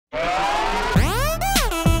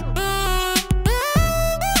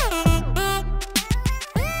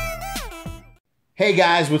Hey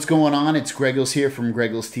guys, what's going on? It's Greggles here from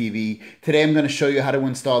Greggles TV. Today I'm going to show you how to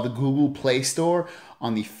install the Google Play Store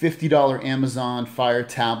on the $50 Amazon Fire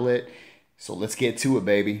tablet. So let's get to it,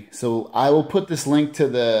 baby. So I will put this link to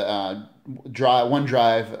the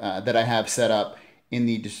OneDrive that I have set up in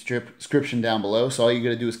the description down below. So all you got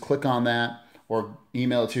to do is click on that or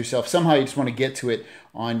email it to yourself. Somehow you just want to get to it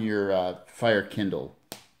on your Fire Kindle.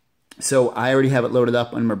 So I already have it loaded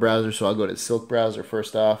up on my browser, so I'll go to the Silk browser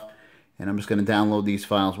first off. And I'm just going to download these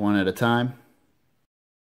files one at a time.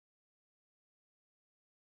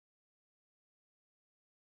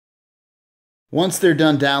 Once they're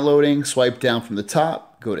done downloading, swipe down from the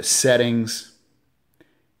top, go to Settings,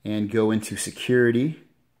 and go into Security.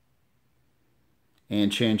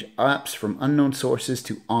 And change apps from unknown sources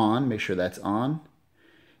to on. Make sure that's on.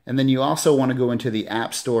 And then you also want to go into the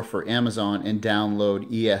App Store for Amazon and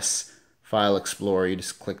download ES File Explorer. You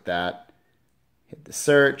just click that, hit the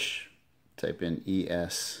search. Type in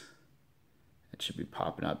ES. It should be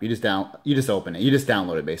popping up. You just open it. You just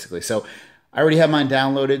download it basically. So I already have mine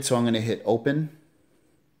downloaded, so I'm going to hit open.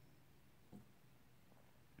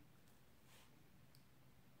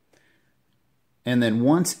 And then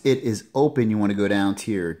once it is open, you want to go down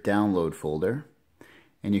to your download folder.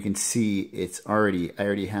 And you can see I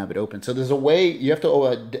already have it open. So there's a way, you have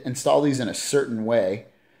to install these in a certain way.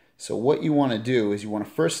 So what you want to do is you want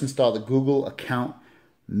to first install the Google Account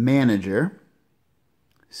Manager.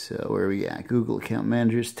 So where are we at? Google Account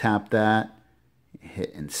Managers, tap that,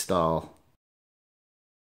 hit install,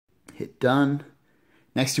 hit done.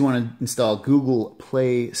 Next you want to install Google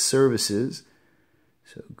Play Services.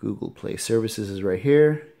 So Google Play Services is right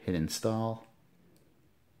here, hit install,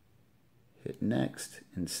 hit next,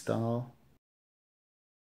 install.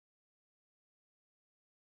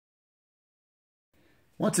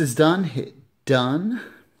 Once it's done, hit done.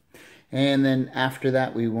 And then after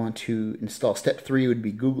that, we want to install. Step 3 would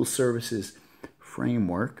be Google Services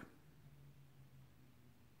Framework.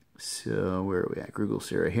 So where are we at?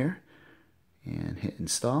 Google's right here. And hit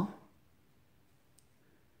install.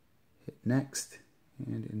 Hit next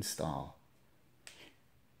and install.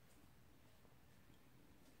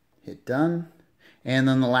 Hit done. And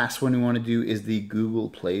then the last one we want to do is the Google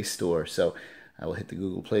Play Store. So I will hit the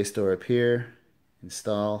Google Play Store up here.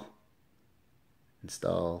 Install.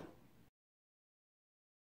 Install.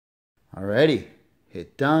 Alrighty,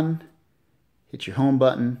 hit done, hit your home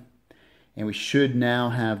button, and we should now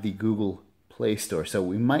have the Google Play Store. So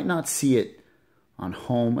we might not see it on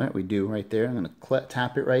home. We do right there. I'm going to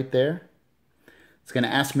tap it right there. It's going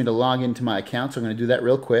to ask me to log into my account, so I'm going to do that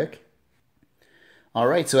real quick.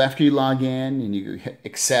 Alright, so after you log in and you hit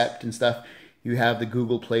accept and stuff, you have the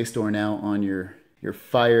Google Play Store now on your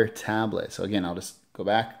Fire tablet. So again, I'll just go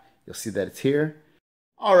back. You'll see that it's here.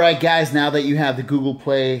 Alright guys, now that you have the Google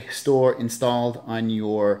Play Store installed on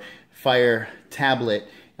your Fire tablet,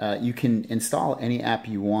 you can install any app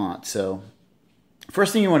you want. So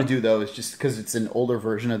first thing you want to do though is, just because it's an older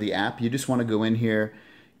version of the app, you just want to go in here,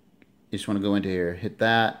 hit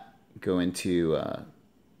that, go into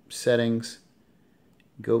settings,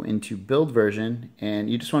 go into build version,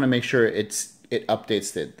 and you just want to make sure it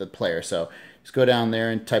updates the player. So just go down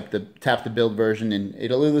there and tap the build version, and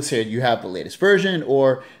it'll either say you have the latest version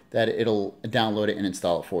or that it'll download it and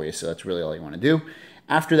install it for you. So that's really all you want to do.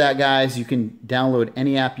 After that, guys, you can download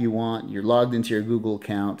any app you want. You're logged into your Google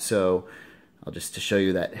account. So I'll just to show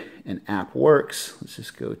you that an app works. Let's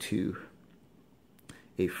just go to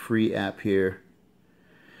a free app here.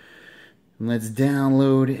 And let's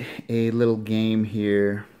download a little game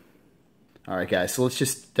here. All right, guys, so let's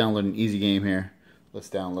just download an easy game here. Let's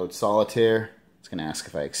download Solitaire. It's going to ask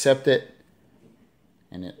if I accept it,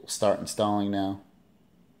 and it will start installing now.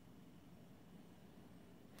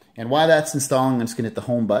 And while that's installing, I'm just going to hit the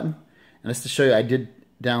home button. And just to show you, I did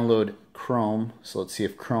download Chrome, so let's see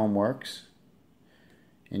if Chrome works.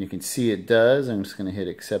 And you can see it does. I'm just going to hit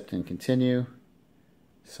accept and continue.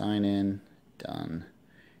 Sign in, done.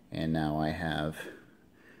 And now I have,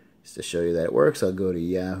 just to show you that it works, I'll go to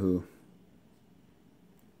Yahoo.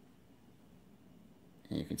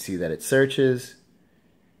 And you can see that it searches.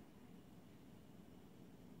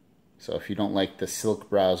 So if you don't like the Silk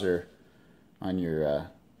browser on your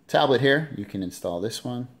tablet here, you can install this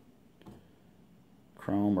one,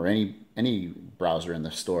 Chrome, or any browser in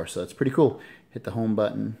the store. So that's pretty cool. Hit the home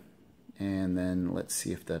button, and then let's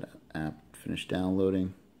see if that app finished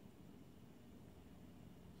downloading.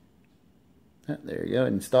 There you go,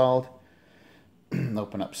 installed.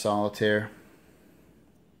 Open up Solitaire.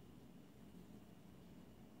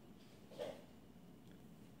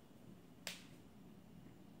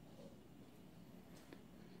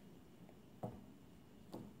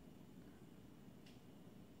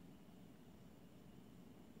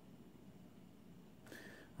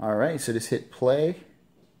 All right, so just hit play.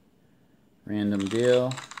 Random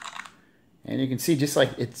deal. And you can see just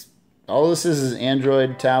like it's, all this is an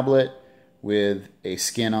Android tablet with a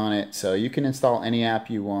skin on it. So you can install any app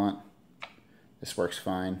you want. This works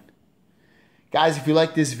fine. Guys, if you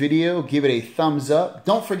like this video, give it a thumbs up.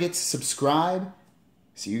 Don't forget to subscribe.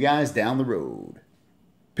 See you guys down the road.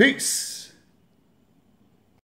 Peace.